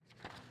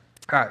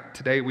All right,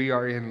 today we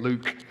are in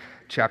Luke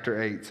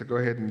chapter 8, so go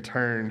ahead and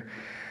turn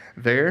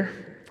there.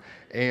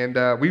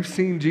 And we've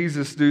seen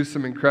Jesus do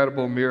some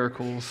incredible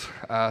miracles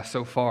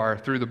so far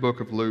through the book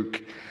of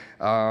Luke.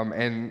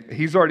 And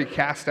he's already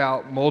cast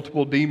out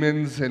multiple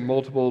demons and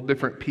multiple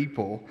different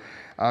people.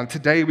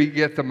 Today we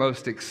get the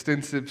most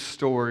extensive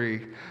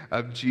story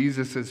of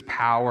Jesus'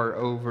 power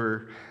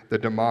over the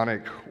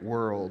demonic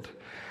world.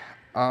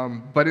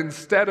 But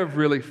instead of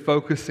really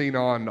focusing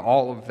on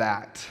all of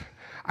that,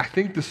 I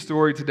think the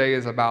story today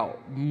is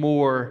about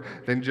more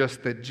than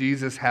just that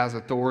Jesus has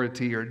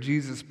authority or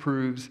Jesus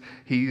proves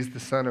he's the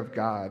Son of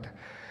God.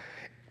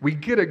 We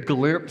get a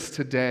glimpse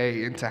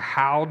today into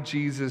how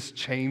Jesus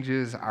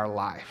changes our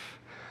life.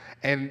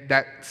 And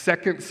that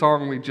second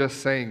song we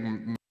just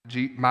sang,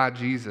 My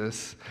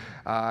Jesus,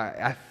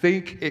 I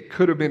think it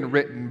could have been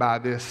written by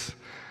this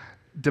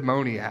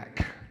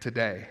demoniac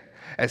today,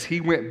 as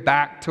he went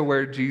back to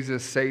where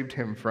Jesus saved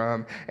him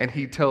from, and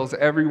he tells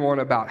everyone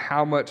about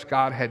how much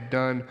God had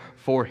done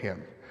for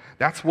him.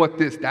 That's what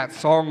that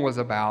song was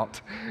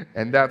about,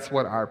 and that's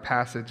what our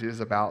passage is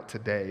about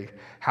today,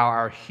 how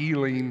our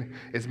healing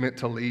is meant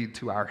to lead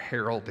to our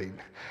heralding.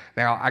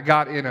 Now, I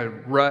got in a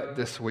rut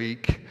this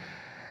week,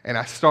 and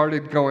I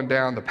started going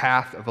down the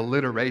path of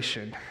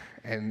alliteration.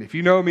 And if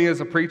you know me as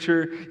a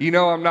preacher, you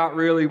know I'm not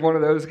really one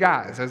of those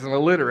guys as an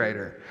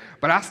alliterator.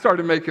 But I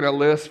started making a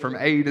list from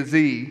A to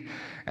Z,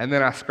 and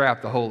then I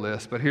scrapped the whole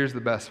list. But here's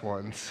the best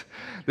ones.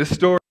 This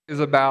story is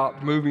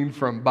about moving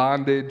from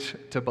bondage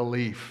to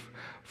belief,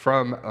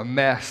 from a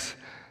mess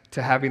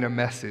to having a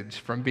message,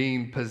 from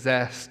being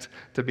possessed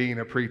to being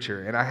a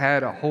preacher. And I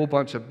had a whole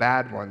bunch of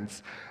bad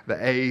ones,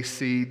 the A,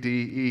 C, D,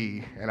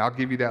 E. And I'll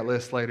give you that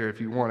list later if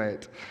you want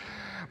it.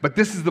 But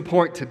this is the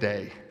point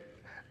today.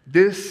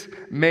 This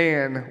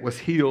man was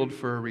healed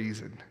for a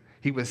reason.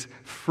 He was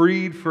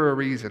freed for a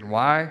reason.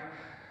 Why?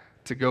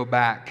 To go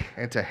back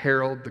and to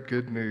herald the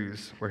good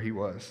news where he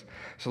was.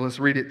 So let's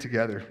read it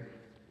together.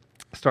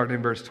 Starting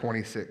in verse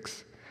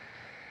 26.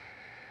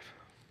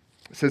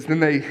 It says,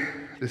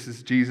 this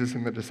is Jesus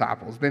and the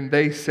disciples, then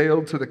they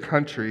sailed to the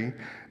country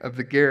of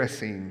the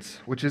Gerasenes,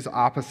 which is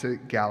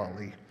opposite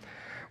Galilee.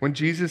 When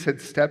Jesus had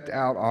stepped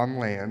out on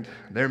land,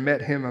 there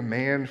met him a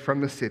man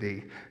from the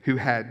city who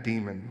had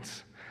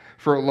demons.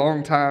 For a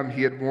long time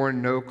he had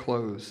worn no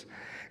clothes,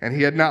 and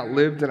he had not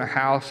lived in a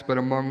house but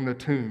among the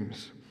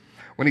tombs.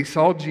 When he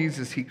saw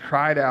Jesus, he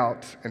cried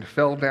out and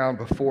fell down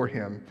before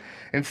him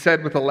and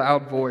said with a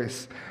loud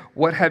voice,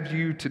 "What have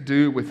you to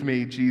do with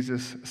me,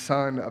 Jesus,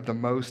 Son of the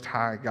Most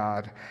High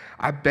God?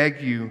 I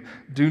beg you,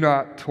 do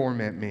not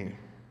torment me."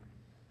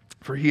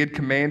 For he had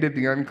commanded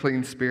the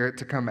unclean spirit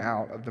to come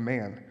out of the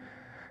man.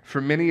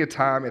 For many a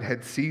time it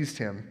had seized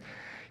him.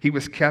 He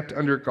was kept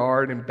under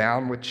guard and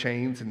bound with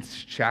chains and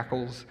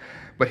shackles,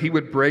 but he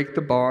would break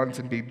the bonds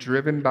and be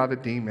driven by the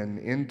demon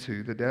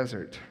into the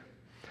desert.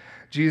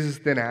 Jesus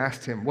then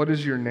asked him, "What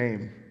is your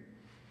name?"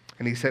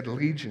 And he said,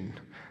 "Legion,"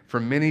 for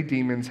many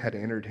demons had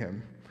entered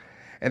him.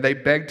 And they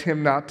begged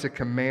him not to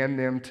command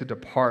them to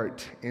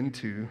depart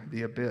into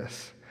the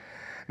abyss.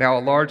 Now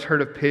a large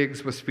herd of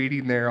pigs was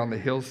feeding there on the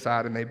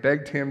hillside, and they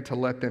begged him to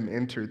let them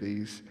enter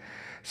these.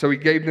 So he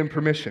gave them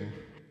permission.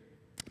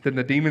 Then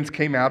the demons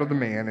came out of the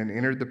man and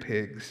entered the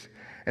pigs,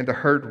 and the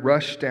herd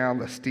rushed down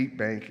the steep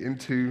bank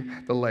into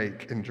the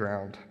lake and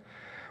drowned.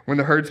 When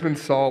the herdsmen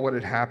saw what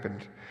had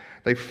happened,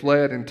 they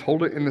fled and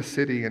told it in the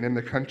city and in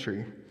the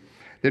country.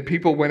 Then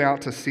people went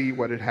out to see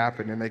what had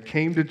happened, and they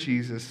came to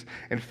Jesus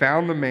and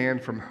found the man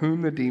from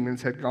whom the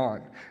demons had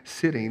gone,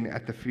 sitting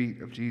at the feet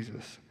of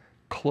Jesus,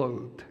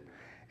 clothed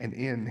and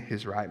in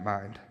his right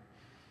mind.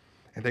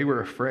 And they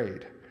were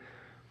afraid.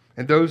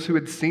 And those who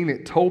had seen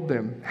it told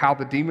them how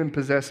the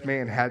demon-possessed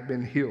man had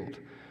been healed.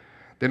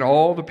 Then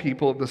all the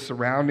people of the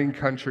surrounding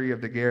country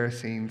of the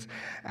Gerasenes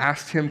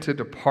asked him to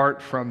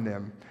depart from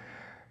them,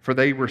 for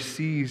they were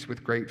seized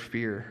with great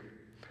fear.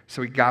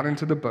 So he got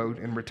into the boat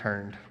and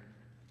returned.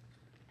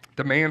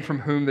 The man from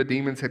whom the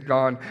demons had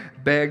gone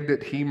begged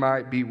that he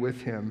might be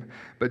with him,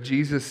 but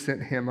Jesus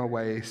sent him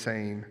away,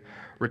 saying,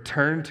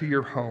 "Return to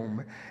your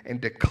home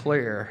and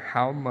declare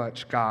how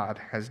much God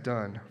has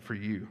done for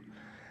you."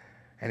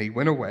 And he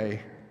went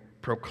away,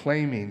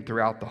 proclaiming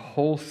throughout the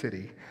whole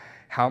city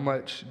how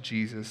much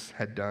Jesus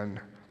had done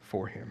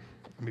for him.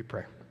 Let me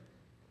pray.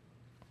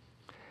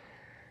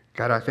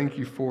 God, I thank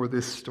you for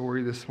this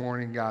story this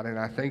morning, God, and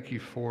I thank you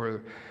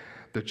for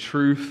the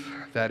truth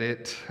that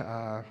it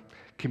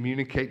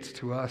communicates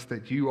to us,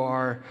 that you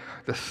are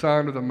the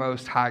Son of the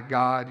Most High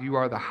God. You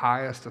are the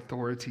highest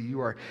authority.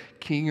 You are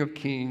King of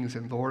kings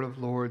and Lord of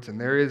lords,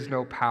 and there is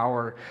no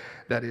power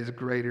that is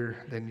greater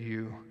than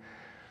you.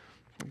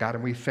 God,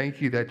 and we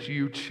thank you that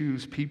you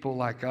choose people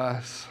like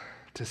us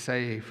to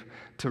save,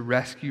 to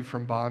rescue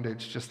from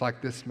bondage, just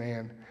like this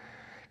man.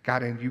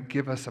 God, and you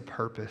give us a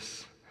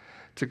purpose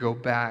to go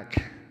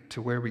back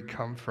to where we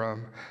come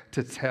from,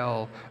 to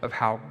tell of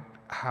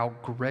how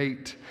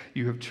great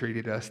you have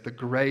treated us, the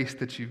grace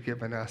that you've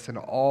given us, and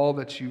all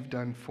that you've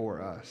done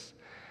for us.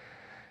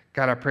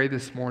 God, I pray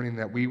this morning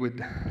that we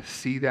would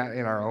see that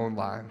in our own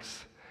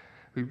lives.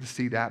 We would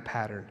see that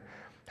pattern,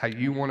 how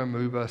you want to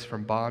move us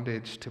from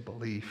bondage to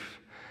belief,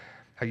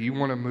 how you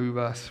want to move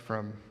us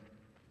from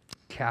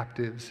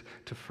captives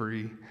to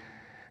free,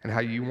 and how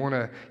you want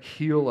to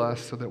heal us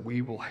so that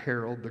we will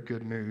herald the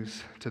good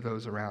news to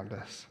those around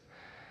us.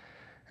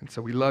 And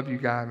so we love you,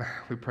 God.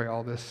 We pray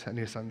all this in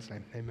your Son's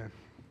name. Amen.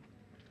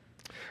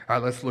 All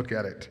right, let's look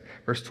at it.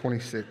 Verse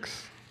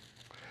 26.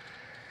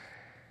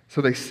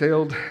 So they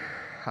sailed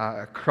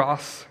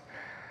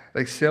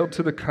They sailed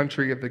to the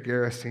country of the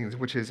Gerasenes,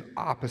 which is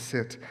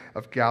opposite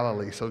of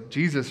Galilee. So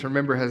Jesus,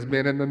 remember, has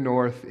been in the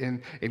north,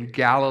 in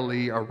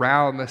Galilee,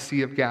 around the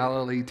Sea of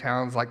Galilee,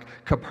 towns like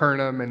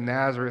Capernaum and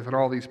Nazareth and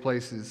all these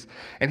places.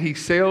 And he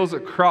sails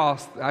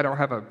across, I don't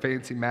have a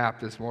fancy map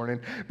this morning,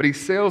 but he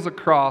sails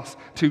across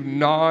to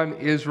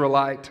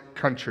non-Israelite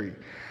country.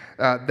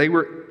 They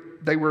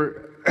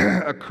were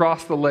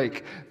across the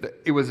lake.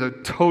 It was a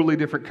totally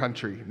different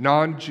country,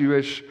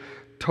 non-Jewish,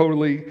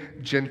 totally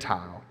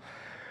Gentile.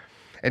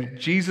 And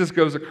Jesus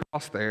goes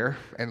across there,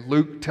 and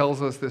Luke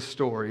tells us this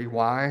story.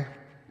 Why?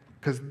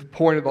 Because the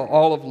point of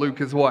all of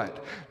Luke is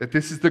what? That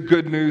this is the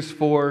good news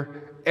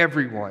for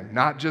everyone,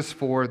 not just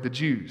for the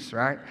Jews,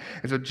 right?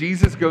 And so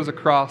Jesus goes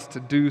across to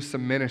do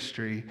some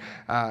ministry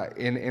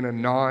in a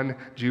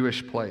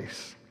non-Jewish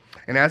place.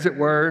 And as it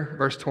were,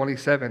 verse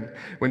 27,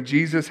 when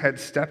Jesus had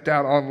stepped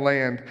out on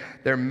land,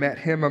 there met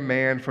him a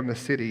man from the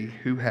city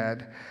who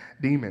had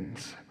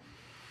demons.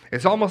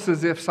 It's almost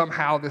as if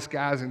somehow this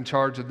guy's in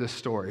charge of this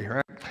story,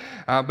 right?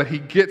 But he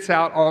gets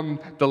out on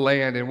the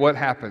land, and what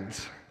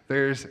happens?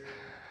 There's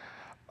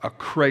a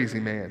crazy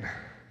man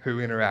who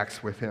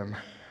interacts with him.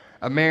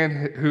 A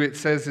man who it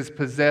says is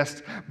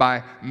possessed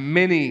by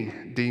many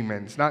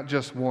demons, not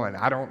just one.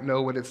 I don't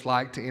know what it's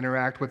like to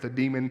interact with a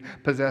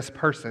demon-possessed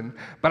person,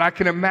 but I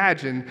can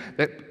imagine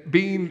that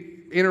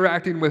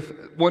interacting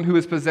with one who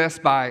is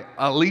possessed by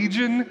a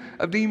legion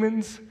of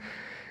demons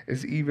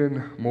is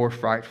even more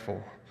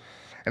frightful.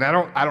 And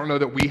I don't know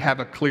that we have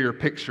a clear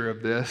picture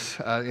of this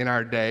in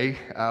our day,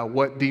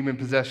 what demon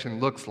possession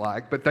looks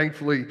like. But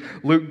thankfully,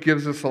 Luke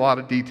gives us a lot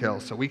of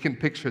details, so we can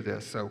picture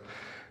this. So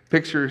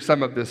picture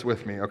some of this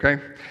with me, okay?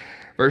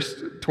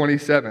 Verse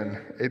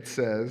 27, it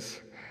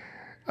says,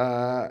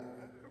 for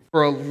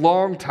a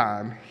long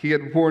time he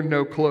had worn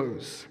no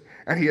clothes,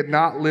 and he had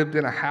not lived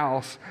in a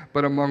house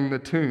but among the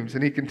tombs.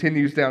 And he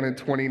continues down in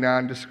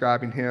 29,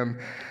 describing him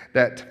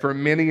that for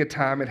many a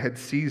time it had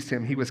seized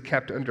him. He was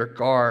kept under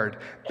guard,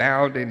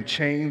 bound in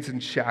chains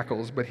and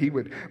shackles, but he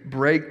would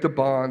break the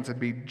bonds and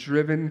be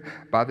driven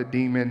by the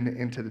demon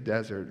into the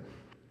desert.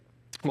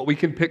 What we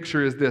can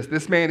picture is this.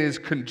 This man is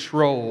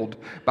controlled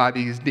by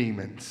these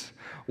demons.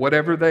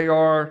 Whatever they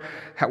are,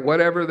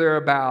 whatever they're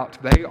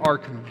about, they are...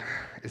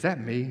 Is that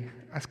me?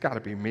 That's got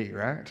to be me,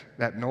 right?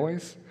 That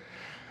noise?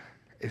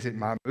 Is it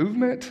my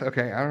movement?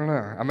 Okay, I don't know.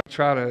 I'm going to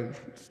try to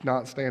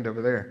not stand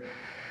over there.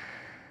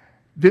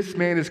 This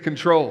man is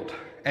controlled,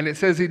 and it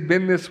says he'd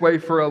been this way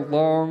for a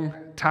long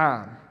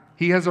time.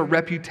 He has a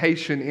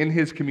reputation in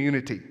his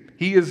community.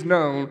 He is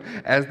known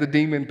as the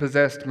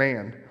demon-possessed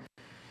man.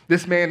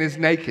 This man is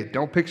naked.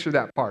 Don't picture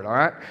that part, all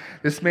right?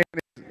 This man,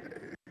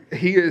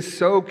 he is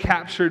so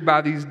captured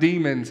by these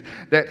demons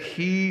that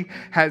he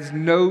has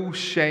no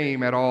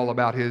shame at all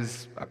about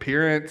his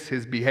appearance,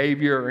 his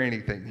behavior, or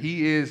anything.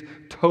 He is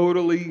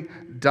totally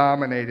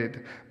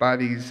dominated by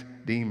these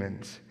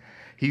demons.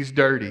 He's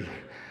dirty.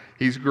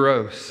 He's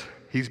gross.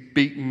 He's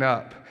beaten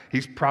up.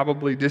 He's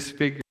probably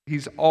disfigured.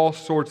 He's all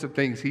sorts of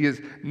things. He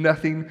is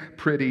nothing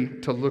pretty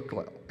to look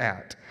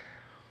at.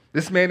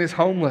 This man is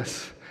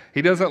homeless.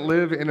 He doesn't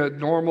live in a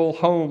normal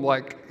home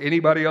like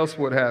anybody else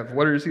would have.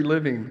 Where is he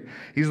living?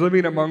 He's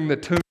living among the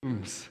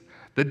tombs,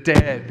 the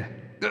dead.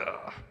 Ugh.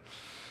 Let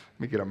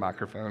me get a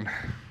microphone.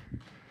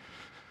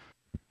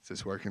 Is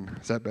this working?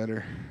 Is that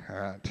better? All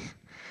right.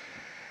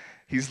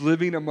 He's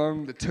living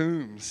among the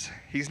tombs.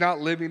 He's not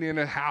living in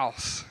a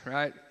house,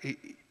 right?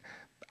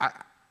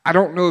 I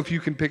don't know if you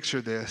can picture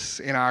this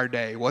in our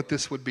day, what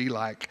this would be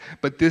like,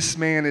 but this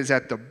man is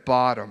at the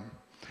bottom.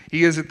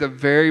 He is at the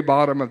very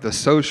bottom of the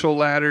social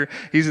ladder.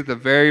 He's at the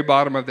very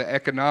bottom of the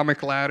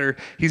economic ladder.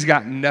 He's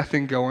got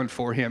nothing going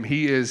for him.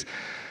 He is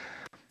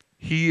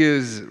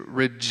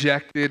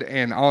rejected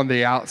and on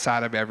the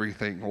outside of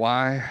everything.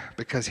 Why?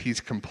 Because he's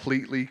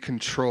completely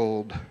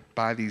controlled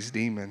by these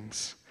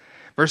demons.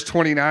 Verse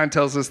 29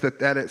 tells us that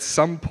at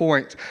some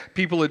point,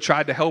 people had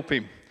tried to help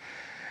him.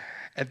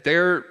 At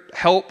their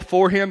help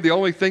for him, the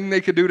only thing they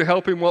could do to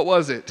help him, what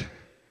was it?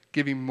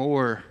 Give him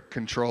more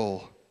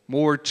control,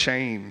 more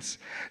chains.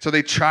 So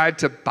they tried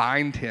to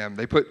bind him.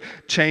 They put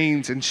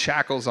chains and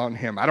shackles on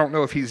him. I don't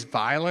know if he's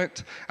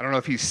violent. I don't know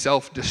if he's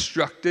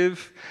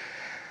self-destructive.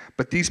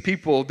 But these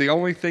people, the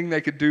only thing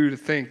they could do to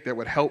think that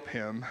would help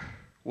him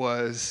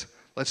was,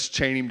 let's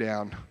chain him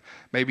down.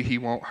 Maybe he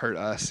won't hurt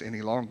us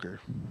any longer.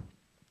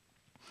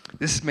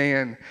 This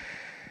man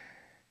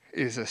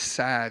is a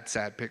sad,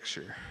 sad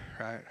picture,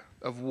 right,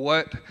 of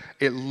what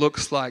it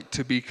looks like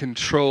to be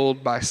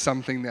controlled by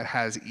something that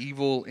has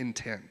evil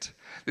intent.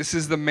 This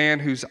is the man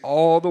who's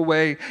all the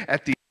way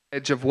at the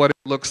edge of what it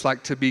looks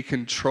like to be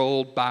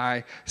controlled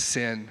by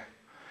sin,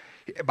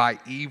 by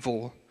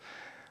evil.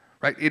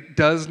 right? It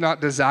does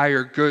not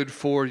desire good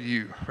for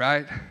you,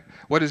 right?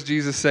 What does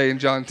Jesus say in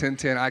John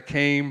 10:10? I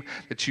came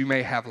that you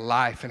may have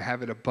life and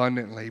have it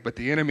abundantly. But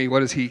the enemy,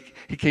 what is he?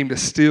 He came to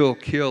steal,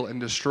 kill, and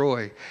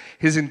destroy.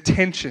 His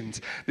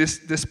intentions,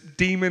 this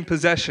demon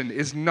possession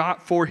is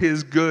not for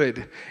his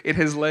good. It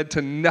has led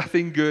to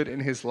nothing good in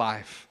his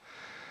life.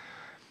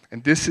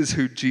 And this is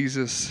who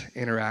Jesus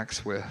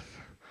interacts with.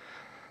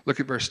 Look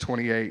at verse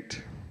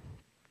 28.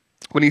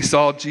 When he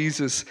saw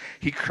Jesus,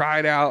 he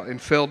cried out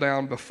and fell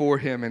down before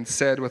him and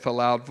said with a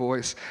loud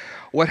voice,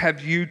 what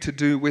have you to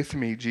do with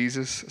me,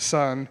 Jesus,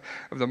 Son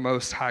of the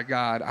Most High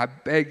God? I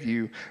beg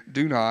you,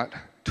 do not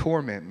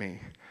torment me.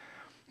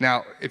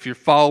 Now, if you're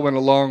following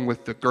along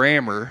with the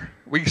grammar,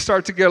 we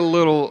start to get a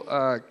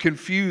little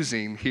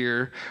confusing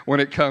here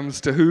when it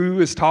comes to who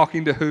is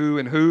talking to who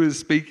and who is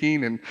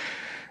speaking, and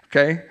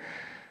okay?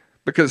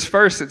 Because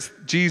first it's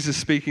Jesus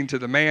speaking to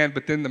the man,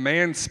 but then the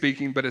man's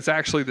speaking, but it's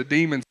actually the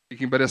demon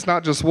speaking. But it's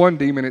not just one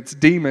demon, it's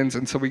demons,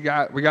 and so we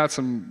got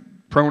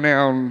some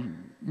pronoun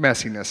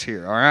messiness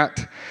here, all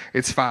right?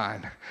 It's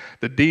fine.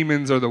 The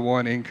demons are the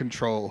one in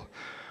control.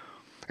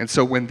 And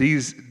so when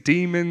these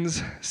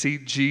demons see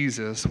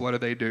Jesus, what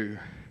do?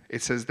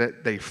 It says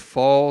that they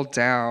fall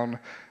down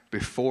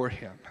before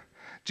him.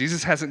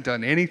 Jesus hasn't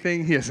done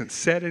anything. He hasn't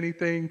said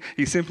anything.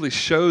 He simply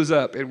shows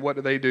up, and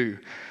what do?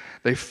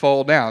 They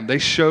fall down. They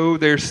show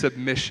their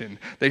submission.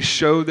 They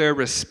show their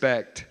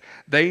respect.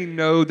 They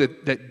know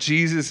that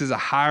Jesus is a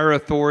higher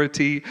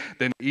authority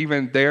than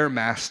even their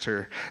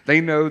master.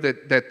 They know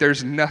that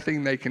there's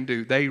nothing they can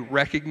do. They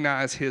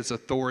recognize his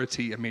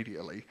authority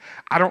immediately.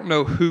 I don't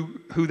know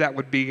who that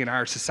would be in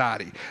our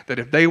society, that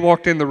if they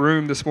walked in the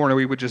room this morning,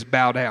 we would just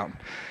bow down.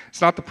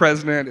 It's not the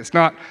president. It's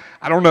not,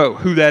 I don't know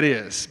who that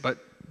is, but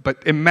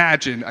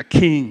imagine a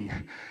king,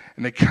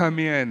 and they come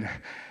in,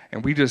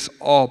 and we just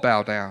all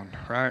bow down,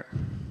 right?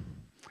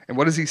 And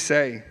what does he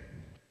say?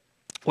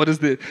 What do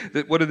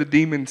the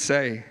demons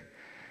say?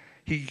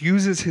 He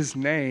uses his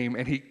name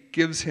and he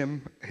gives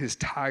him his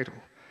title.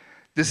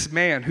 This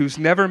man who's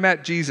never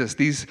met Jesus,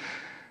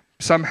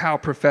 somehow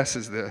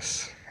professes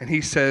this. And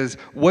he says,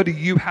 what do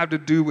you have to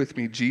do with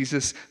me,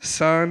 Jesus,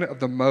 Son of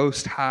the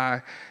Most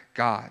High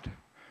God?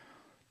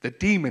 The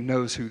demon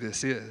knows who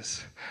this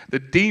is. The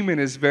demon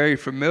is very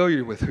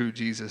familiar with who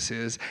Jesus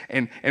is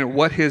and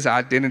what his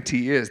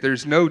identity is.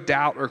 There's no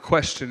doubt or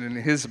question in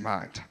his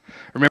mind.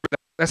 Remember that.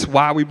 That's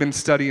why we've been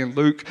studying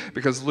Luke,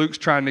 because Luke's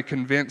trying to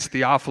convince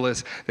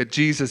Theophilus that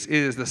Jesus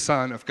is the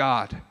Son of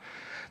God.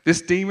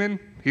 This demon,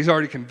 he's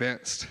already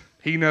convinced.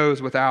 He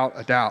knows without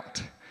a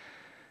doubt.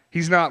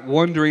 He's not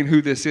wondering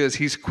who this is.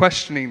 He's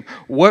questioning,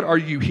 what are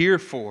you here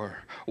for?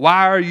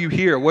 Why are you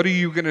here? What are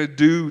you going to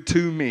do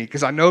to me?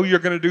 Because I know you're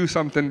going to do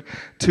something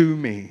to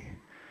me.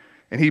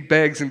 And he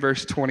begs in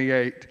verse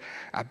 28,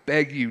 I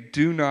beg you,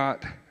 do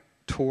not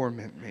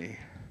torment me.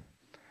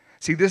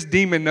 See, this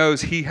demon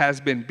knows he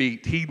has been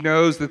beat. He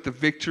knows that the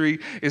victory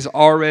is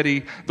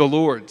already the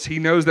Lord's. He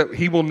knows that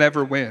he will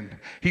never win.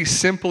 He's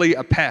simply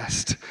a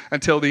pest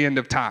until the end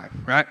of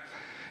time, right?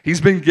 He's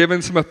been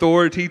given some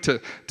authority to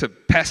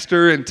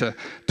pester and to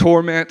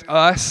torment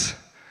us,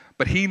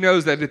 but he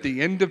knows that at the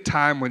end of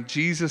time, when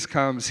Jesus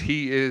comes,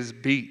 he is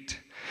beat.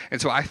 And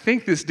so I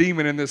think this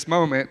demon in this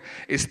moment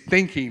is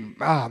thinking,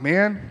 oh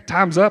man,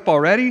 time's up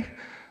already?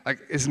 Like,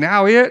 is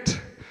now it?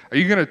 Are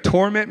you going to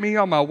torment me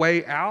on my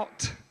way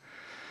out?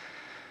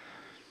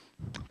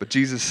 But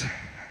Jesus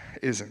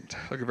isn't.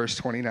 Look at verse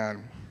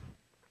 29.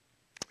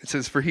 It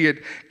says, for he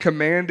had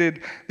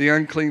commanded the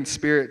unclean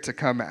spirit to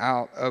come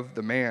out of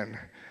the man.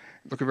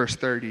 Look at verse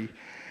 30.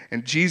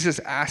 And Jesus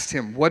asked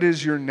him, what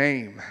is your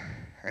name?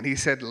 And he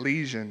said,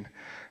 Legion,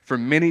 for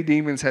many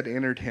demons had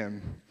entered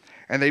him.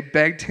 And they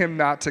begged him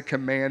not to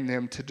command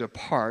them to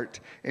depart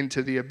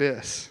into the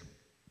abyss.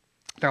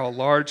 Now a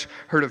large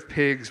herd of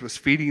pigs was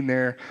feeding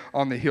there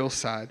on the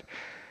hillside.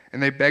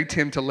 And they begged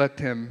him to let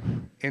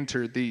them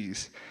enter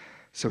these.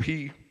 So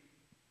he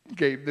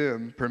gave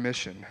them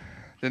permission.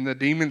 Then the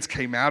demons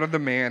came out of the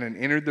man and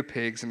entered the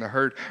pigs, and the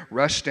herd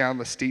rushed down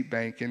the steep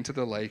bank into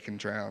the lake and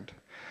drowned.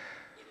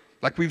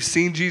 Like we've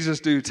seen Jesus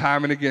do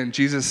time and again,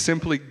 Jesus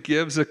simply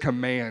gives a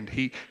command.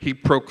 He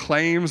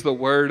proclaims the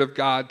word of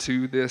God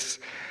to this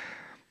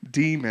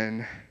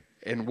demon,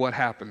 and what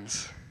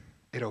happens?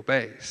 It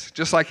obeys.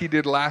 Just like he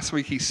did last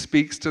week, he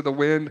speaks to the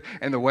wind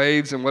and the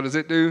waves, and what does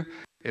it do?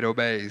 It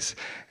obeys.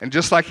 And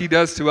just like he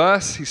does to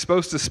us, he's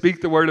supposed to speak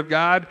the word of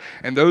God.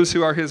 And those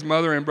who are his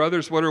mother and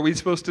brothers, what are we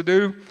supposed to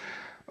do?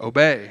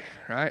 Obey,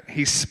 right?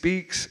 He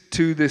speaks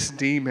to this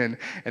demon,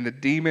 and the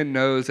demon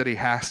knows that he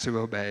has to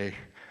obey.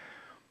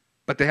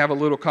 But they have a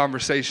little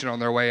conversation on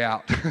their way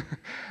out.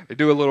 They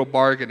do a little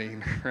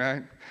bargaining,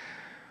 right?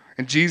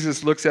 And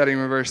Jesus looks at him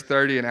in verse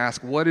 30 and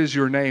asks, what is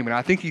your name? And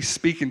I think he's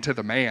speaking to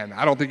the man.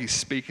 I don't think he's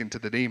speaking to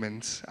the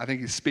demons. I think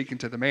he's speaking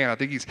to the man. I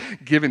think he's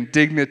given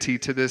dignity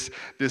to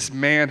this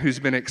man who's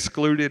been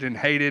excluded and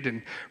hated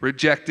and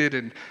rejected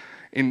and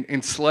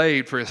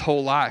enslaved for his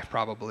whole life,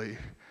 probably.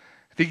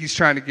 I think he's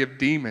trying to give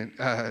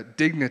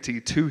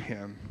dignity to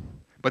him.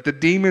 But the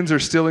demons are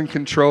still in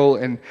control,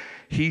 and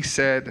he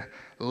said,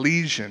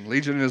 legion.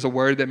 Legion is a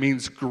word that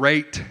means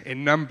great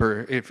in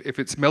number. If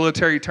it's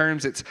military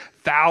terms, it's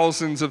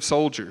thousands of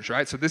soldiers,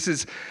 right? So this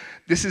is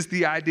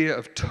the idea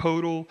of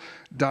total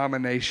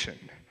domination.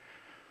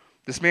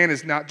 This man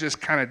is not just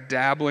kind of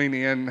dabbling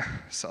in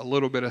a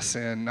little bit of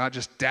sin, not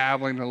just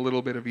dabbling in a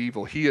little bit of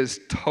evil. He is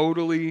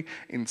totally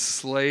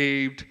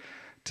enslaved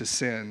to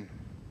sin.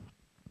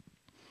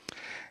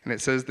 And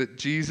it says that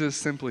Jesus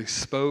simply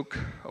spoke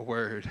a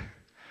word.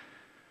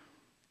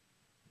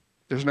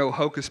 There's no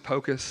hocus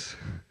pocus.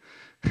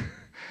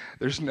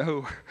 There's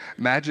no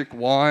magic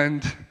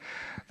wand.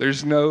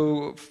 There's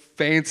no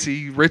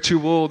fancy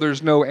ritual.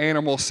 There's no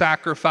animal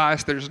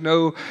sacrifice. There's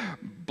no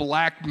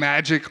black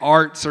magic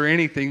arts or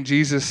anything.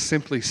 Jesus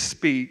simply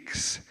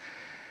speaks.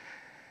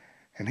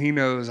 And he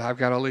knows, I've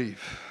got to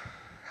leave.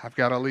 I've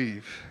got to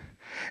leave.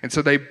 And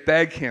so they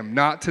beg him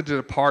not to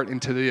depart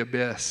into the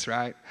abyss,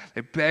 right?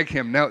 They beg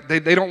him. No, they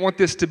don't want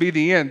this to be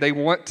the end. They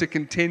want to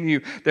continue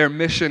their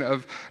mission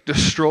of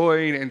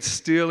destroying and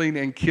stealing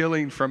and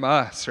killing from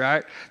us,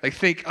 right? They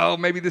think, oh,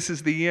 maybe this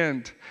is the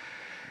end.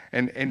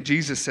 And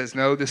Jesus says,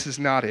 no, this is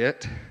not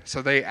it.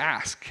 So they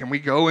ask, can we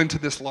go into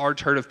this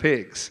large herd of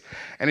pigs?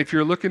 And if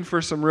you're looking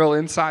for some real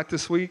insight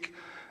this week,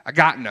 I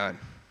got none.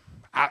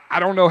 I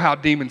don't know how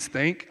demons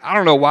think. I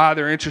don't know why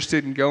they're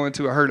interested in going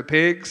to a herd of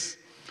pigs.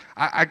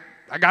 I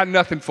got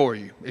nothing for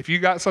you. If you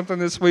got something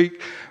this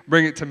week,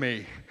 bring it to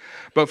me.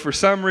 But for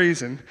some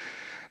reason,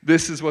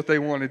 this is what they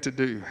wanted to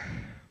do.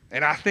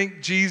 And I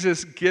think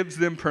Jesus gives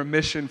them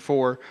permission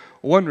for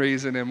one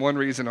reason and one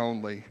reason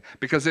only,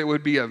 because it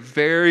would be a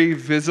very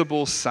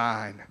visible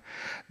sign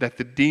that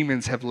the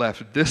demons have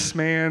left this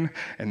man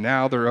and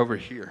now they're over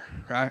here,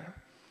 right?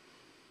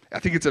 I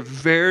think it's a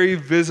very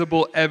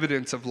visible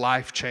evidence of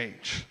life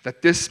change,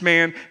 that this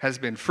man has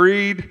been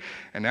freed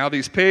and now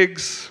these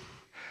pigs,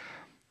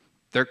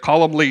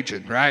 call them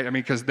legion, right? I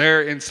mean, because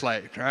they're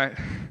enslaved, right?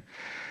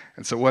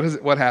 And so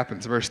what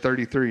happens? Verse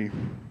 33.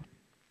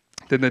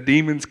 Then the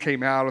demons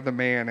came out of the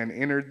man and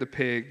entered the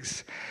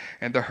pigs,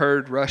 and the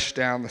herd rushed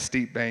down the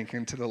steep bank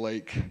into the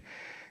lake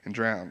and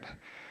drowned.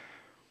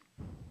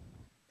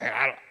 And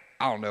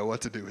I don't know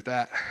what to do with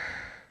that.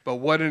 But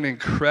what an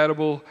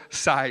incredible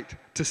sight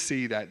to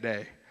see that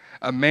day.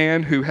 A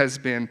man who has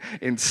been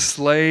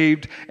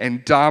enslaved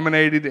and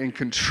dominated and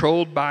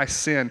controlled by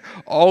sin,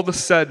 all of a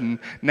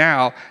sudden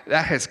now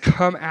that has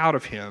come out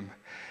of him,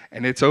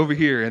 and it's over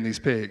here in these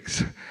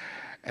pigs,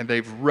 and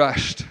they've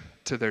rushed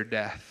to their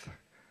death.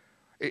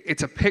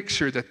 It's a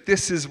picture that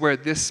this is where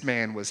this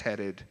man was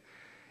headed.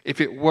 If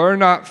it were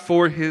not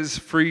for his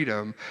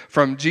freedom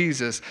from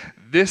Jesus,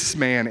 this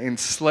man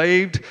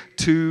enslaved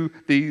to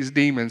these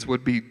demons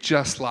would be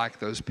just like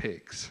those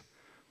pigs.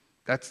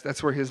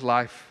 That's where his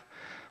life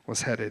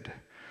was headed.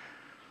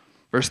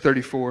 Verse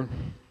 34.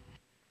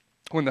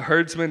 When the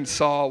herdsmen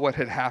saw what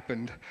had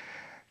happened,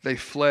 they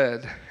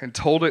fled and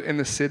told it in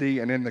the city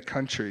and in the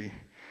country.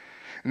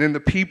 And then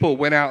the people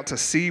went out to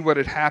see what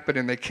had happened,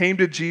 and they came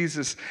to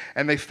Jesus,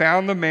 and they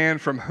found the man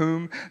from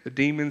whom the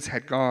demons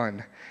had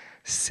gone,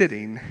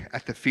 sitting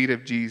at the feet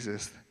of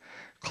Jesus,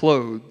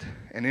 clothed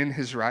and in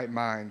his right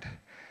mind.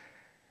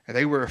 And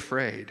they were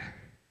afraid.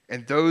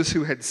 And those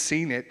who had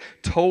seen it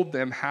told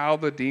them how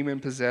the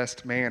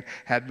demon-possessed man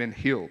had been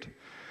healed.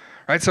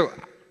 Right? So,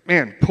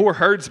 man, poor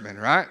herdsmen,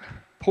 right?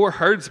 Poor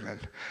herdsmen.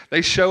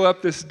 They show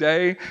up this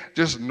day,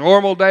 just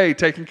normal day,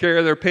 taking care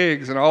of their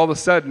pigs, and all of a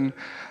sudden,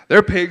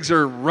 their pigs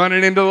are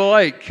running into the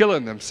lake,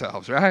 killing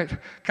themselves, right?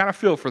 Kind of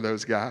feel for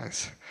those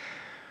guys.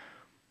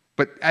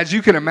 But as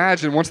you can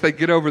imagine, once they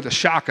get over the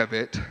shock of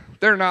it,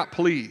 they're not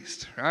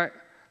pleased, right?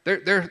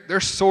 Their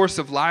source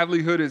of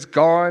livelihood is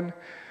gone.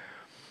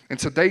 And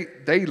so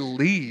they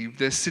leave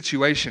this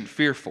situation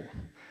fearful.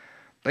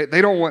 They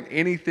don't want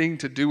anything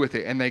to do with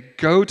it. And they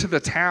go to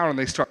the town and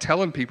they start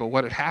telling people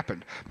what had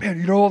happened. Man,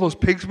 you know all those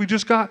pigs we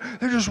just got?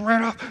 They just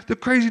ran off. The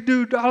crazy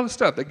dude, all this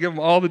stuff. They give them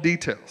all the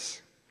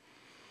details.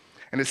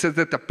 And it says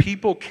that the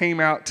people came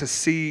out to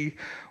see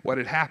what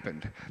had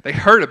happened. They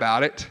heard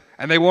about it,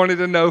 and they wanted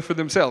to know for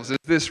themselves, is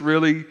this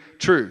really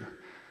true?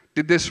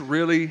 Did this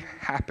really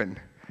happen?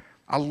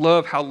 I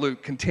love how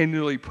Luke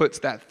continually puts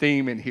that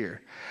theme in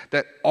here,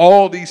 that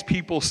all these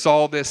people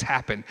saw this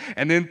happen,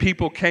 and then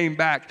people came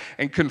back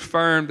and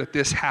confirmed that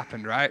this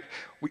happened, right?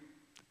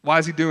 Why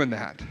is he doing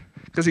that?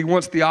 Because he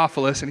wants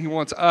Theophilus and he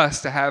wants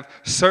us to have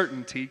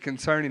certainty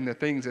concerning the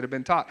things that have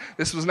been taught.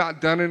 This was not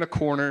done in a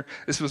corner.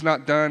 This was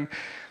not done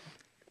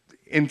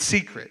in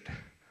secret.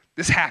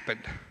 This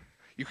happened.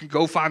 You can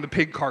go find the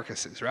pig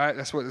carcasses, right?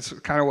 That's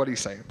kind of what he's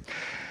saying.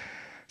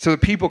 So the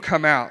people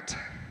come out,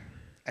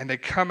 and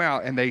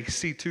they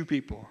see two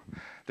people.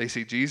 They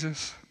see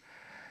Jesus,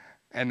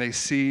 and they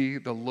see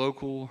the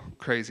local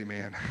crazy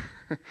man.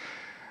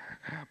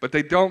 But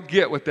they don't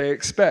get what they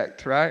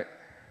expect, right?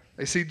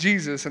 They see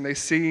Jesus, and they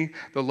see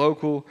the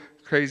local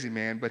crazy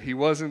man, but he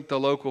wasn't the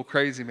local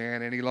crazy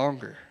man any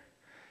longer.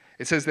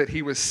 It says that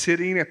he was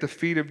sitting at the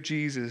feet of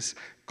Jesus,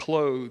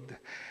 clothed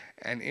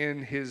and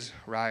in his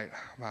right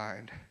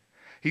mind.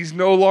 He's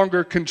no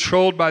longer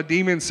controlled by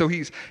demons, so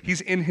he's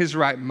in his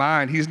right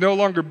mind. He's no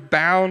longer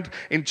bound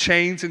in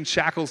chains and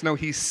shackles. No,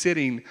 he's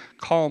sitting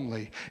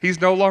calmly.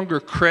 He's no longer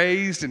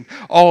crazed and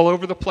all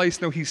over the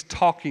place. No, he's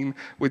talking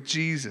with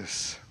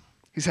Jesus.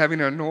 He's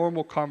having a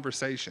normal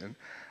conversation.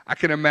 I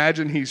can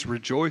imagine he's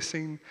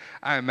rejoicing.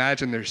 I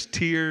imagine there's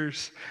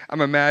tears.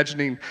 I'm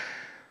imagining,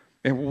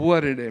 and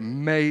what an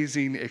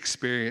amazing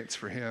experience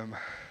for him.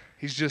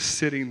 He's just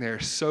sitting there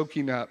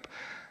soaking up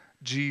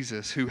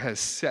Jesus, who has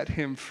set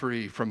him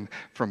free from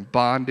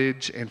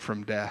bondage and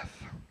from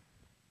death.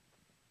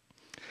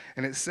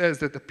 And it says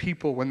that the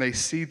people, when they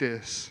see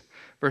this,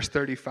 verse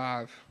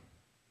 35,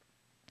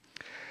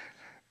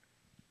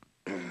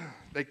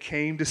 they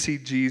came to see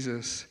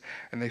Jesus,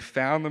 and they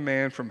found the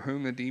man from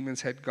whom the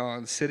demons had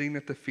gone sitting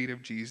at the feet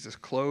of Jesus,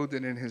 clothed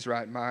and in his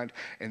right mind,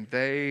 and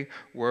they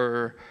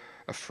were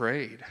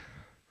afraid.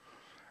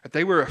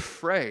 They were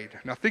afraid.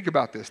 Now think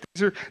about this.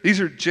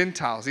 These are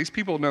Gentiles. These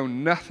people know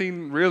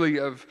nothing really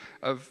of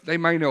they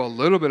might know a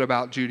little bit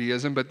about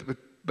Judaism,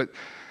 but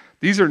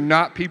these are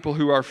not people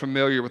who are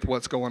familiar with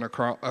what's going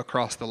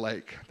across the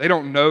lake. They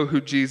don't know who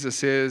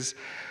Jesus is.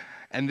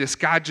 And this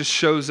guy just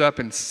shows up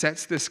and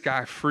sets this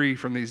guy free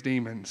from these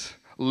demons,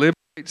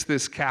 liberates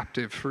this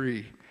captive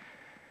free.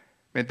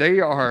 And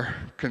they are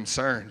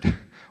concerned.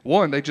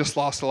 One, they just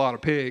lost a lot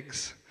of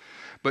pigs.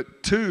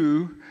 But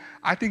two,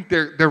 I think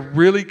they're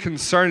really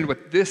concerned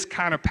with this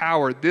kind of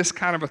power, this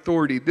kind of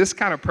authority, this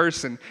kind of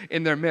person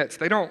in their midst.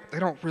 They don't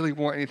really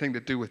want anything to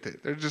do with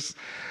it.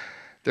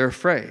 They're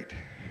afraid.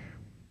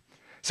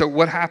 So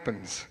what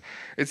happens?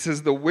 It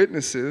says the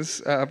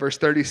witnesses, verse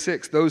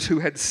 36, those who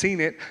had seen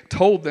it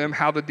told them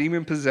how the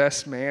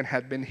demon-possessed man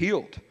had been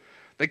healed.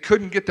 They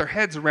couldn't get their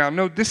heads around,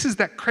 no, this is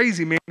that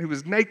crazy man who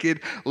was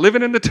naked,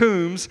 living in the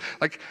tombs,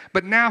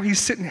 but now he's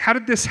sitting, how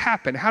did this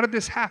happen? How did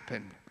this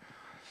happen?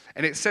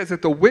 And it says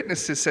that the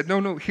witnesses said,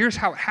 no, here's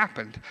how it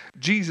happened.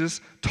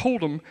 Jesus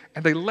told them,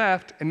 and they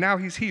left, and now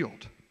he's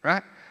healed,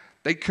 right?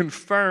 They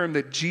confirmed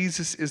that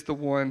Jesus is the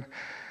one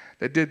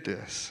that did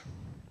this,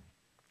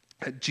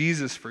 that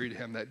Jesus freed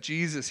him, that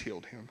Jesus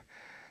healed him,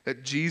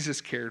 that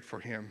Jesus cared for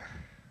him.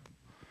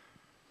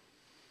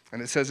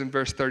 And it says in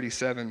verse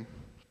 37,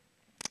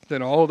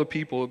 then all the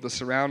people of the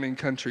surrounding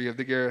country of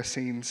the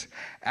Gerasenes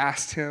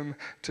asked him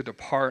to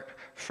depart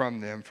from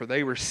them, for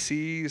they were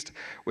seized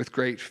with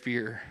great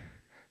fear.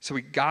 So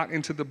he got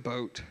into the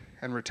boat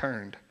and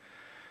returned.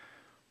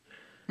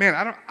 Man,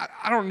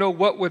 I don't know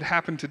what would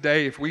happen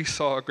today if we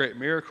saw a great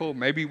miracle.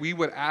 Maybe we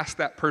would ask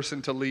that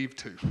person to leave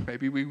too.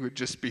 Maybe we would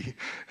just be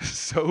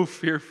so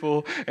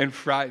fearful and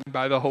frightened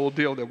by the whole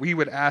deal that we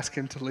would ask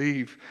him to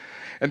leave.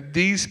 And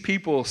these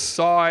people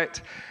saw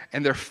it,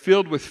 and they're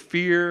filled with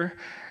fear,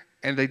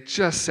 and they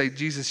just say,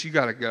 Jesus, you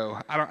got to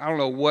go. I don't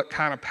know what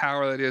kind of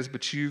power that is,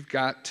 but you've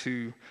got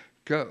to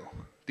go.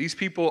 These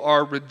people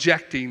are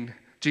rejecting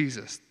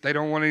Jesus. They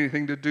don't want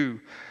anything to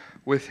do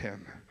with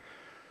him.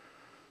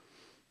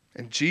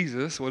 And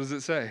Jesus, what does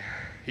it say?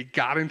 He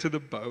got into the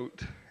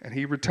boat and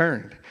he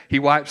returned. He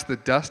wipes the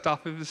dust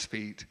off of his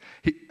feet.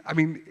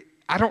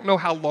 I don't know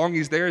how long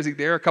he's there. Is he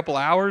there a couple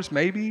hours,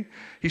 maybe?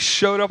 He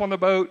showed up on the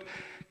boat,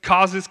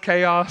 causes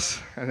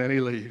chaos, and then he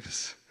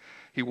leaves.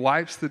 He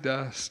wipes the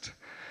dust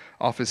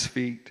off his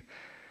feet.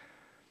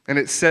 And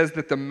it says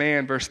that the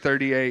man, verse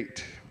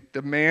 38,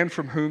 the man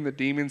from whom the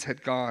demons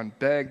had gone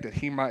begged that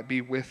he might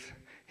be with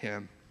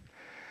him.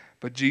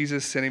 But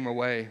Jesus sent him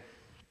away.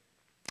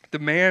 The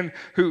man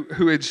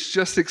who had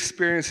just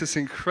experienced this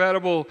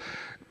incredible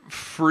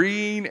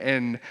freeing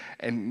and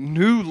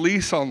new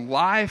lease on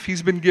life,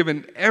 he's been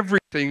given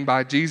everything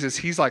by Jesus.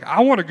 He's like, I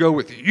want to go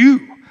with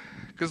you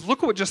because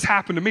look what just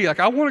happened to me.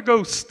 I want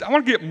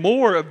to get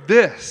more of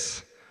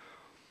this.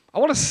 I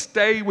want to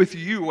stay with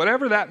you,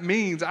 whatever that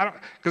means.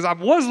 Because I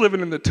was living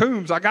in the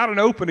tombs. I got an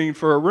opening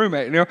for a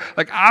roommate.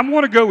 I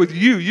want to go with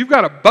you. You've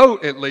got a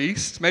boat at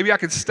least. Maybe I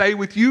could stay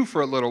with you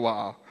for a little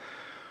while.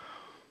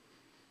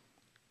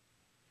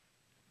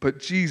 But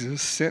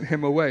Jesus sent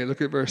him away. Look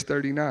at verse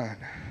 39.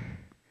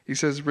 He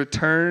says,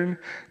 return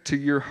to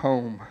your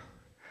home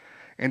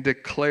and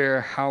declare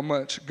how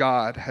much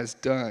God has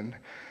done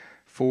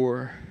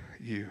for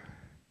you.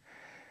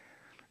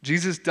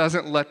 Jesus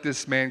doesn't let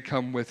this man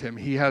come with him.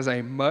 He has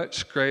a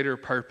much greater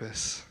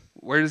purpose.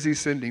 Where does he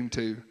send him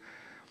to?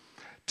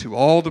 To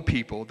all the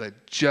people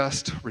that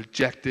just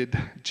rejected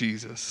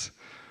Jesus.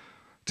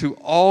 To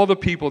all the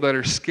people that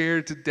are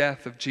scared to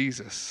death of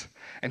Jesus.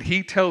 And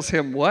he tells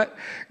him what?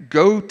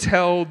 Go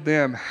tell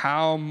them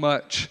how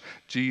much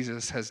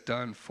Jesus has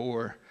done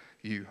for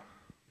you.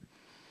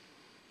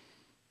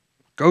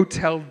 Go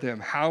tell them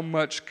how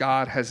much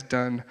God has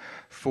done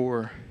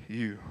for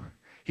you.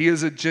 He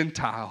is a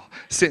Gentile,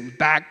 sent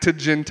back to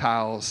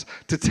Gentiles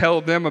to tell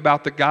them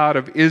about the God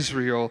of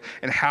Israel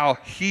and how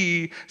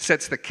he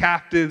sets the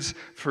captives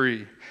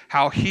free,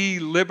 how he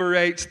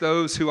liberates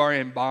those who are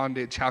in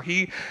bondage, how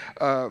he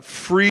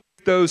frees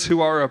those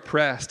who are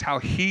oppressed, how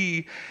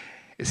he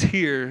is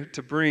here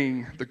to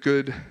bring the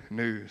good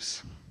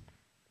news.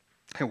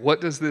 And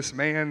what does this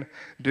man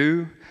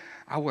do?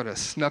 I would have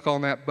snuck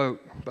on that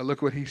boat, but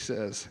look what he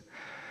says.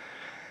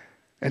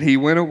 And he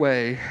went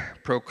away,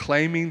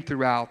 proclaiming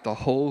throughout the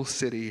whole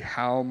city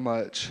how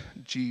much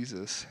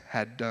Jesus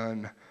had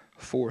done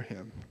for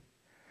him.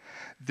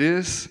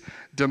 This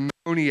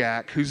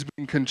demoniac who's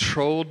been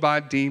controlled by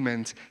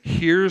demons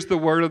hears the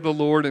word of the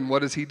Lord, and what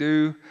does he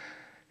do?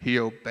 He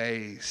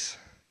obeys,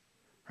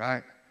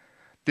 right?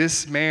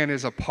 This man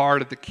is a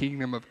part of the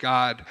kingdom of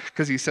God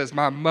because he says,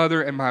 my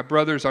mother and my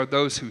brothers are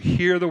those who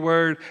hear the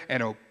word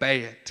and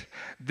obey it.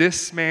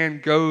 This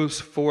man goes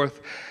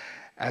forth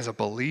as a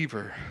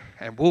believer,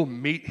 and we'll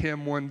meet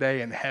him one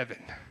day in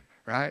heaven,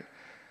 right?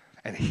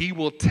 And he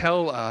will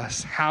tell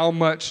us how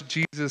much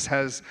Jesus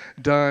has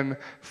done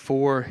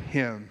for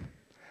him.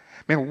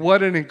 Man,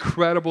 what an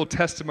incredible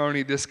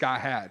testimony this guy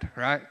had,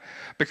 right?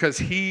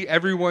 Because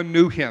everyone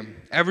knew him.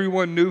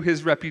 Everyone knew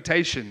his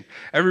reputation.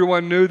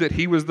 Everyone knew that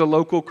he was the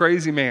local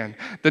crazy man,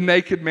 the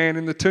naked man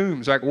in the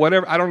tombs, like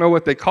whatever. I don't know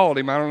what they called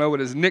him. I don't know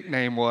what his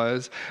nickname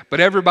was, but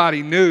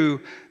everybody knew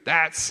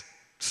that's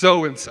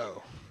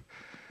so-and-so.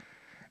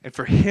 And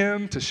for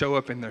him to show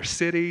up in their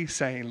city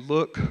saying,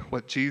 look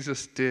what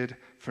Jesus did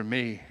for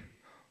me.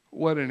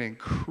 What an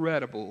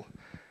incredible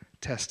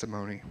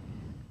testimony.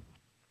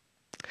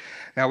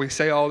 Now, we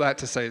say all that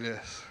to say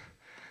this.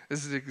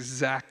 This is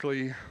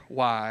exactly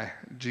why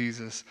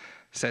Jesus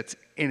sets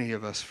any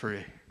of us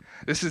free.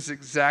 This is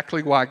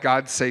exactly why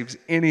God saves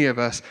any of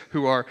us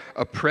who are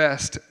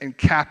oppressed and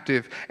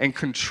captive and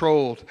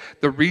controlled.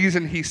 The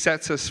reason he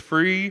sets us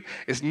free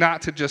is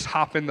not to just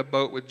hop in the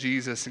boat with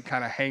Jesus and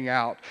kind of hang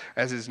out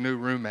as his new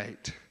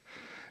roommate.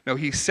 No,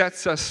 he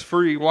sets us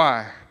free.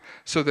 Why?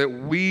 So that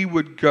we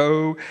would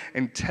go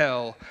and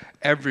tell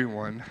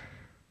everyone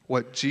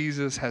what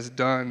Jesus has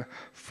done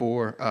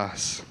for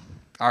us.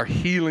 Our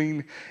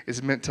healing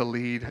is meant to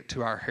lead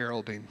to our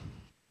heralding.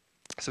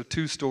 So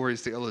 2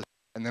 stories to illustrate,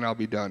 and then I'll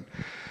be done.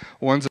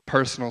 One's a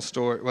personal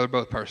story. Well, they're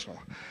both personal.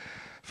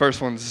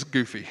 First one's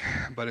goofy,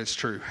 but it's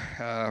true.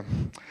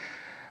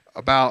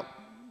 About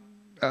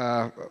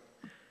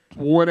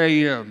 1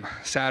 a.m.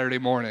 Saturday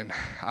morning,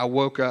 I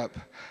woke up.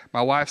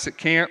 My wife's at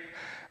camp.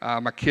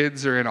 My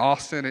kids are in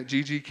Austin at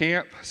GG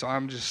camp, so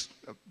I'm just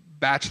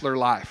bachelor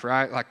life,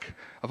 right? Like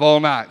of all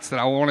nights that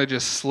I want to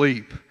just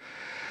sleep.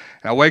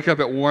 And I wake up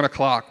at 1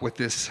 o'clock with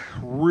this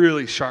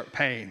really sharp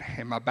pain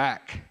in my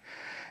back.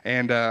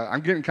 And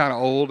I'm getting kind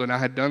of old, and I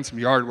had done some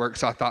yard work,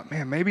 so I thought,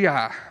 man, maybe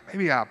I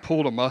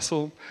pulled a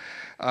muscle.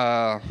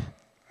 My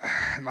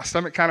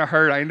stomach kind of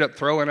hurt. I ended up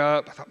throwing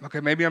up. I thought, okay,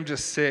 maybe I'm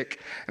just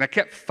sick. And I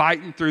kept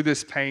fighting through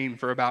this pain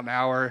for about an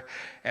hour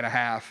and a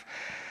half.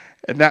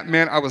 And that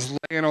meant I was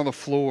laying on the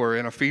floor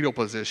in a fetal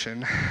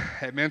position.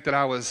 It meant that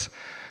I was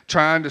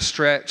trying to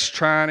stretch,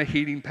 trying a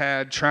heating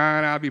pad,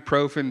 trying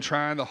ibuprofen,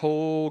 trying the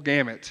whole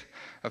gamut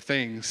of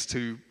things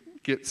to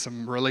get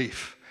some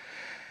relief.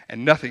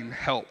 And nothing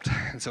helped.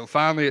 And so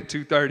finally at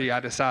 2:30, I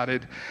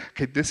decided,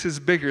 okay, this is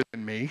bigger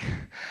than me.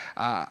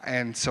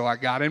 And so I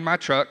got in my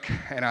truck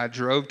and I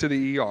drove to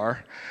the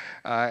ER.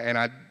 And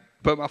I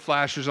put my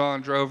flashers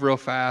on, drove real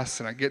fast,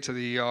 and I get to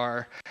the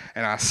ER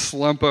and I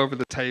slump over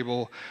the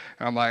table.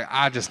 And I'm like,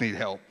 I just need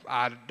help.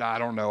 I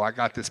don't know. I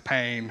got this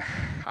pain.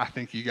 I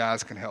think you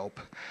guys can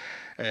help.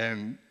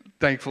 And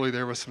thankfully,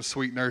 there were some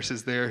sweet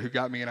nurses there who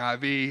got me an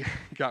IV,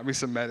 got me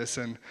some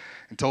medicine,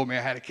 and told me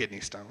I had a kidney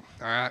stone.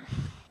 All right.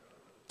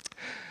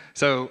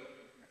 So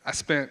I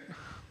spent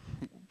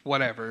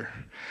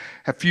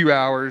a few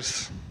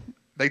hours.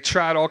 They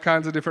tried all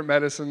kinds of different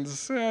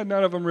medicines. None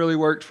of them really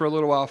worked for a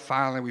little while.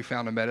 Finally, we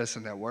found a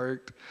medicine that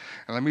worked.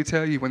 And let me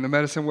tell you, when the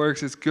medicine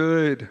works, it's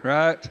good,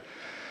 right?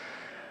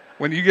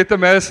 When you get the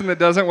medicine that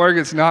doesn't work,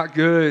 it's not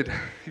good.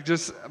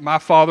 My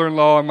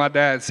father-in-law and my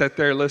dad sat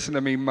there and listened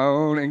to me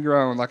moan and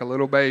groan like a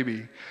little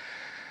baby.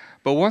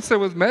 But once there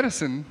was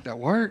medicine that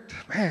worked,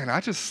 man, I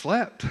just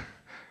slept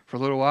for a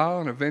little while,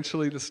 and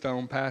eventually the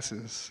stone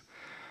passes.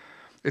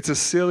 It's a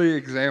silly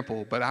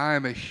example, but I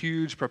am a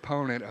huge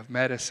proponent of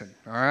medicine,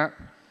 all right?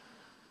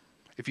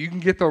 If you can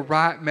get the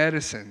right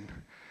medicine,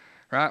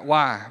 right?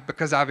 Why?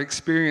 Because I've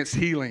experienced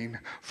healing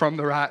from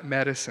the right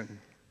medicine.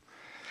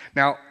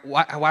 Now,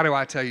 why do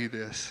I tell you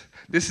this?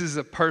 This is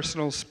a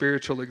personal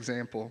spiritual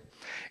example.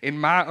 In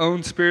my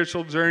own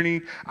spiritual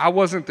journey, I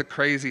wasn't the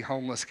crazy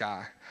homeless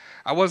guy.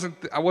 I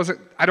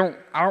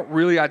don't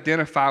really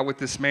identify with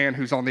this man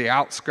who's on the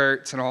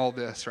outskirts and all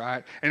this,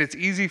 right? And it's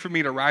easy for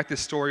me to write this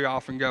story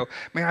off and go,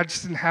 man, I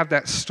just didn't have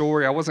that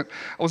story. I wasn't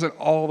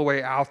all the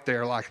way out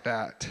there like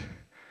that.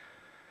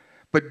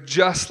 But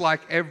just like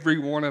every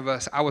one of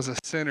us, I was a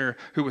sinner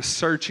who was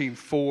searching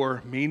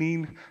for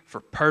meaning,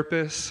 for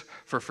purpose,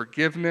 for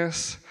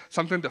forgiveness,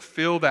 something to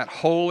fill that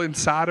hole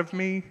inside of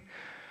me.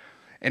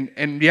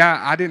 And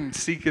yeah, I didn't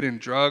seek it in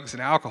drugs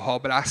and alcohol,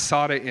 but I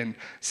sought it in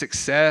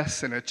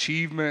success and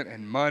achievement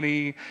and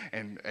money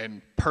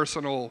and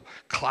personal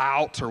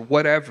clout or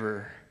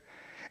whatever.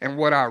 And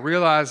what I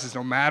realized is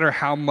no matter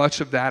how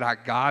much of that I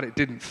got, it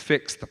didn't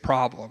fix the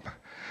problem.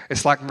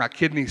 It's like my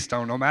kidney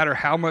stone. No matter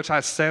how much I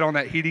sat on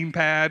that heating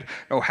pad,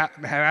 no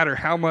matter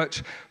how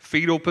much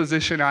fetal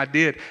position I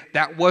did,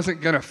 that wasn't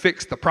going to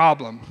fix the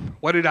problem.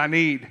 What did I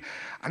need?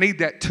 I need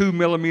that 2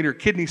 millimeter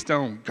kidney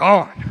stone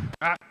gone.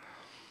 Right?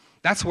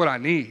 That's what I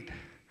need.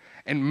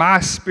 And my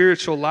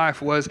spiritual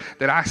life was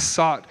that I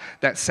sought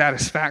that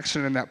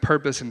satisfaction and that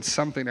purpose in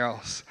something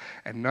else,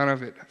 and none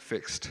of it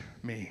fixed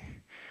me.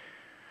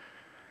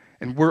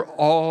 And we're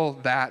all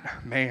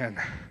that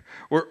man.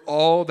 We're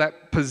all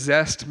that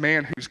possessed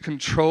man who's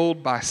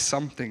controlled by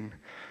something.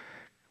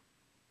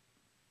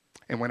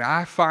 And when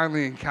I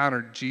finally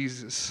encountered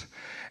Jesus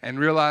and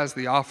realized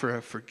the offer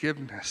of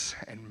forgiveness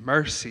and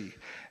mercy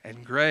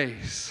and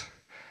grace,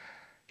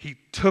 He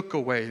took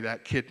away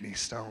that kidney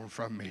stone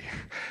from me.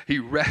 He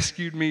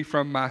rescued me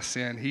from my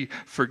sin. He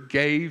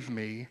forgave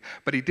me.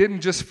 But He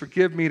didn't just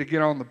forgive me to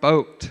get on the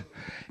boat.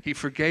 He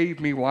forgave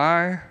me,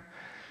 why?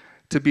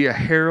 To be a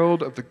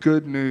herald of the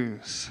good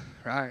news,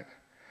 right?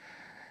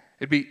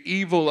 It'd be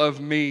evil of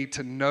me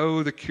to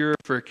know the cure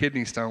for a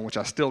kidney stone, which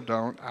I still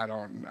don't.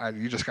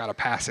 You just got to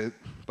pass it,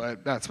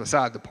 but that's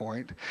beside the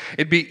point.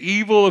 It'd be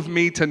evil of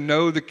me to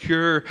know the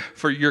cure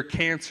for your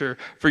cancer,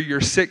 for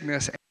your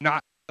sickness, and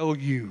not tell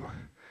you.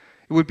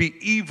 It would be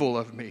evil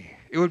of me.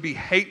 It would be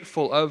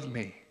hateful of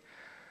me.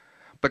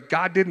 But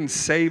God didn't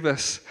save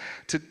us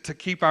to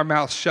keep our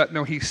mouths shut.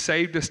 No, He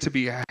saved us to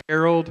be a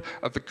herald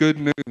of the good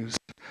news,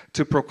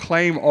 to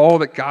proclaim all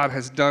that God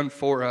has done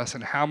for us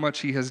and how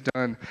much He has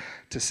done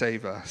to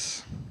save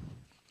us.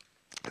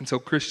 And so,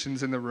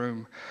 Christians in the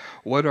room,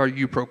 what are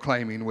you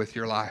proclaiming with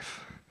your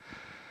life?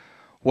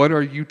 What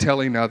are you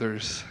telling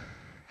others?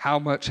 How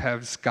much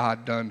has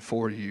God done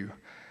for you?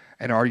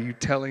 And are you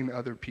telling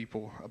other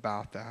people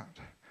about that?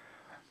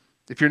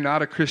 If you're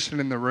not a Christian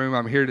in the room,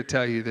 I'm here to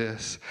tell you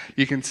this.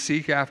 You can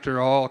seek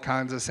after all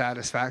kinds of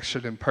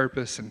satisfaction and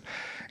purpose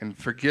and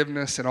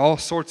forgiveness and all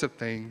sorts of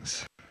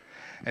things,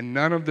 and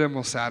none of them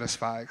will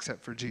satisfy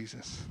except for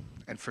Jesus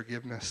and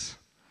forgiveness.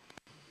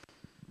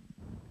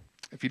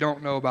 If you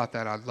don't know about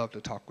that, I'd love to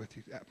talk with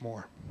you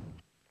more.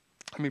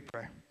 Let me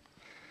pray.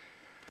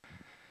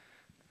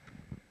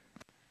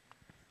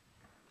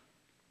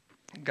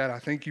 God, I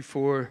thank you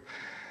for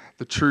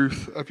the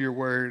truth of your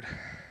word.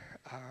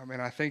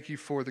 And I thank you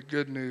for the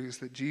good news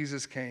that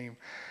Jesus came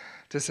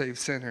to save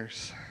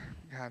sinners.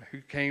 God,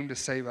 who came to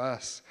save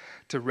us,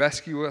 to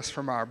rescue us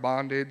from our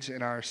bondage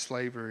and our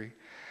slavery,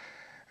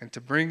 and to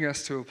bring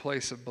us to a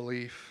place of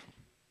belief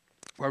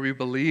where we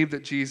believe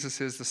that Jesus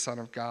is the Son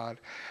of God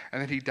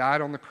and that He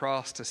died on the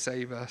cross to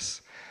save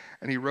us.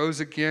 And He rose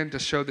again to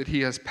show that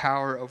He has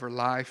power over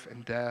life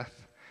and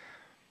death.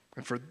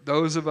 And for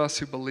those of us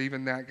who believe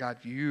in that, God,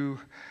 you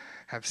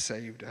have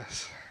saved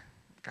us.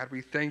 God,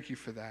 we thank you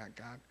for that,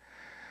 God.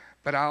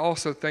 But I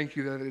also thank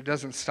you that it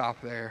doesn't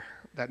stop there,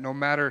 that no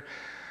matter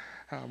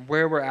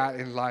where we're at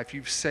in life,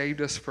 you've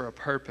saved us for a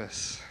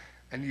purpose,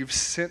 and you've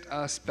sent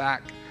us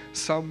back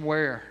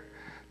somewhere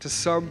to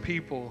some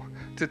people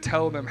to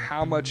tell them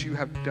how much you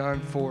have done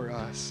for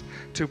us,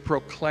 to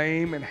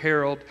proclaim and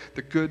herald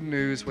the good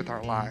news with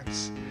our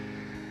lives.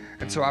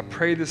 And so I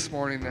pray this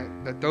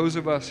morning that those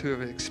of us who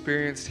have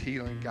experienced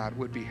healing, God,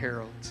 would be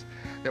heralds,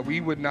 that we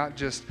would not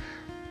just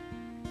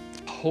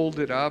hold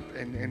it up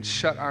and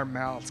shut our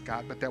mouths,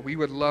 God, but that we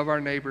would love our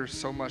neighbors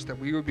so much that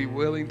we would be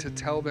willing to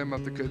tell them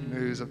of the good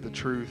news of the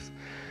truth.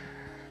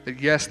 That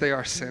yes, they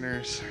are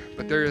sinners,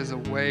 but there is a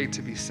way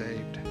to be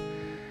saved.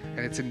 And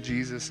it's in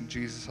Jesus and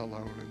Jesus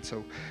alone. And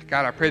so,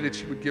 God, I pray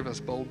that you would give us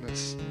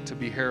boldness to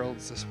be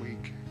heralds this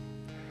week.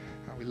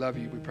 We love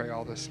you. We pray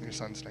all this in your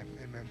Son's name.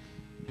 Amen.